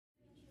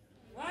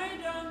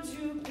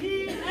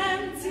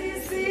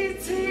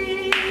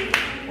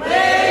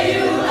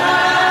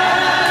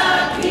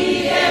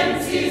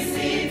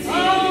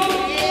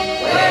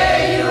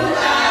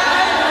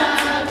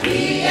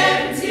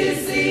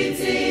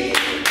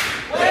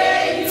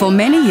For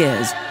many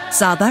years,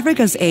 South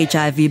Africa's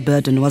HIV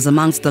burden was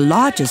amongst the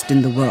largest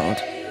in the world.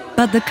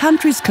 But the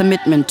country's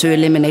commitment to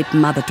eliminate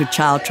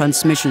mother-to-child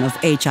transmission of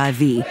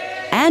HIV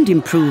and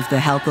improve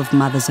the health of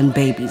mothers and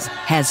babies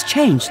has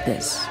changed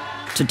this.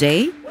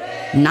 Today,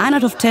 9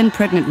 out of 10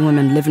 pregnant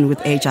women living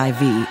with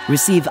HIV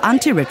receive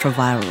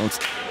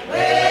antiretrovirals.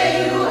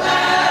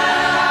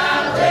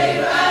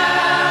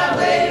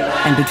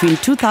 And between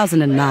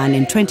 2009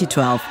 and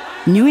 2012,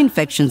 new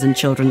infections in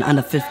children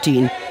under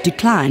 15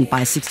 declined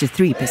by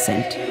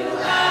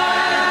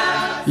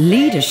 63%.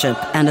 Leadership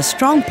and a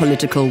strong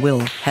political will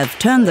have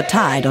turned the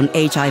tide on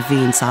HIV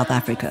in South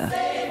Africa.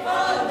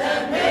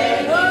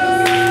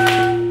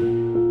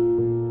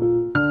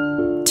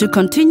 To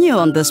continue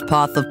on this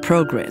path of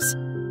progress,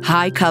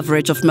 high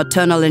coverage of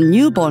maternal and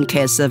newborn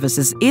care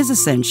services is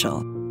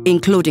essential,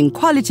 including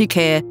quality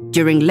care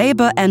during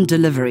labor and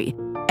delivery,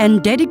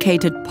 and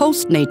dedicated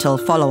postnatal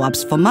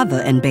follow-ups for mother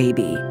and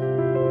baby.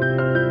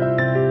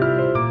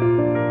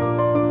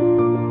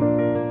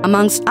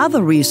 Amongst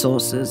other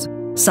resources,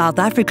 South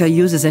Africa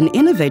uses an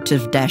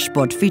innovative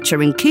dashboard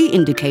featuring key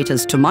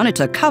indicators to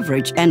monitor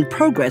coverage and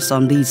progress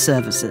on these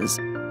services.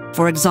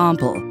 For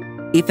example,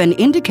 if an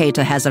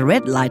indicator has a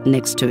red light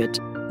next to it,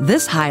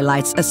 this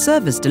highlights a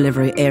service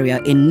delivery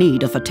area in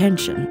need of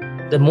attention.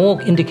 The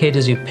more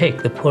indicators you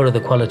pick, the poorer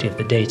the quality of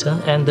the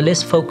data and the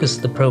less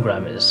focused the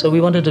program is. So we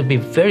wanted to be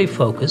very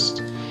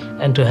focused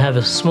and to have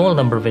a small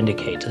number of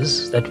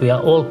indicators that we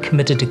are all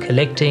committed to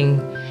collecting,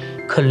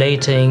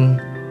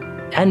 collating,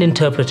 and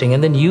interpreting,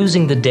 and then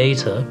using the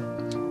data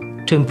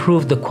to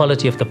improve the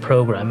quality of the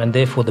program and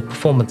therefore the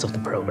performance of the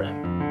program.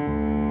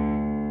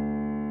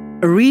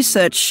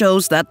 Research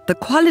shows that the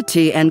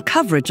quality and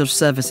coverage of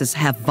services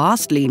have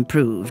vastly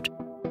improved.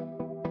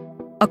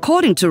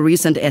 According to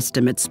recent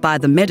estimates by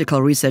the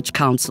Medical Research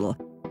Council,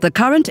 the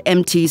current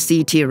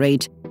PMTCT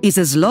rate is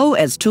as low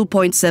as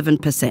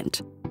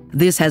 2.7%.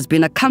 This has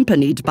been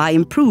accompanied by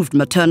improved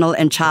maternal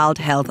and child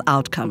health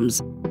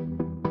outcomes.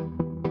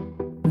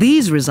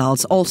 These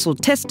results also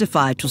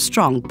testify to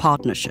strong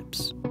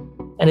partnerships.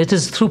 And it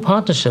is through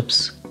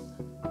partnerships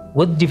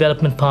with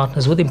development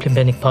partners, with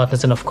implementing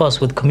partners, and of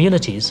course with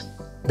communities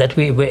that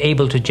we were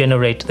able to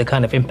generate the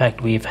kind of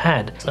impact we've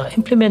had. Now,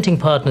 implementing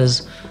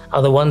partners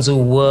are the ones who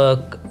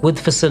work with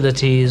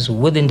facilities,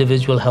 with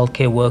individual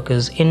healthcare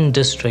workers in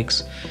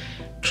districts,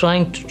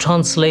 trying to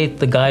translate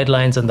the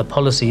guidelines and the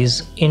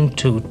policies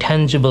into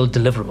tangible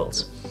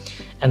deliverables.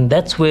 And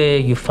that's where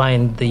you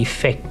find the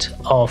effect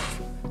of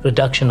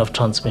reduction of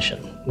transmission.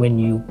 When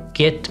you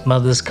get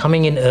mothers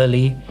coming in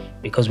early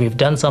because we've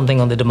done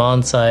something on the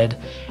demand side,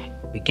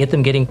 we get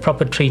them getting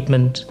proper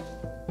treatment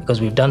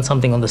because we've done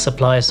something on the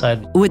supply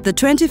side. With the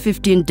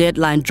 2015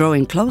 deadline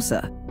drawing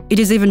closer, it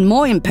is even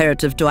more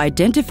imperative to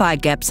identify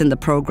gaps in the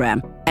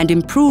program and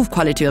improve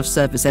quality of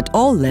service at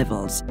all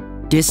levels: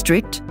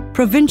 district,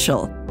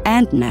 provincial,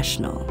 and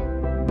national.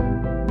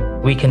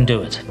 We can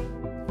do it.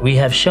 We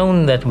have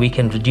shown that we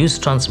can reduce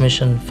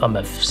transmission from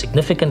a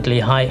significantly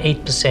high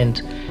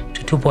 8%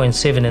 to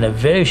 2.7% in a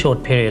very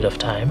short period of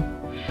time.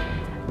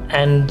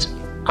 And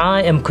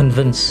I am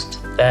convinced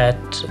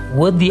that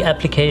with the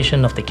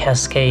application of the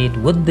cascade,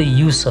 with the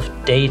use of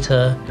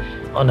data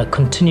on a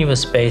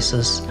continuous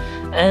basis,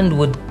 and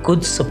with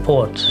good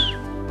support,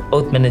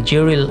 both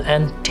managerial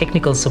and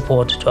technical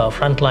support to our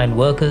frontline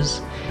workers,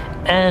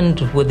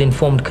 and with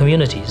informed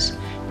communities,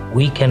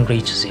 we can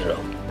reach zero.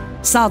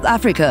 South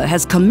Africa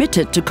has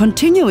committed to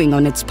continuing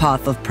on its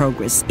path of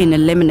progress in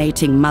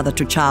eliminating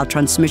mother-to-child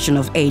transmission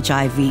of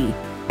HIV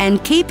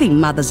and keeping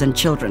mothers and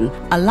children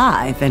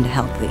alive and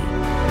healthy.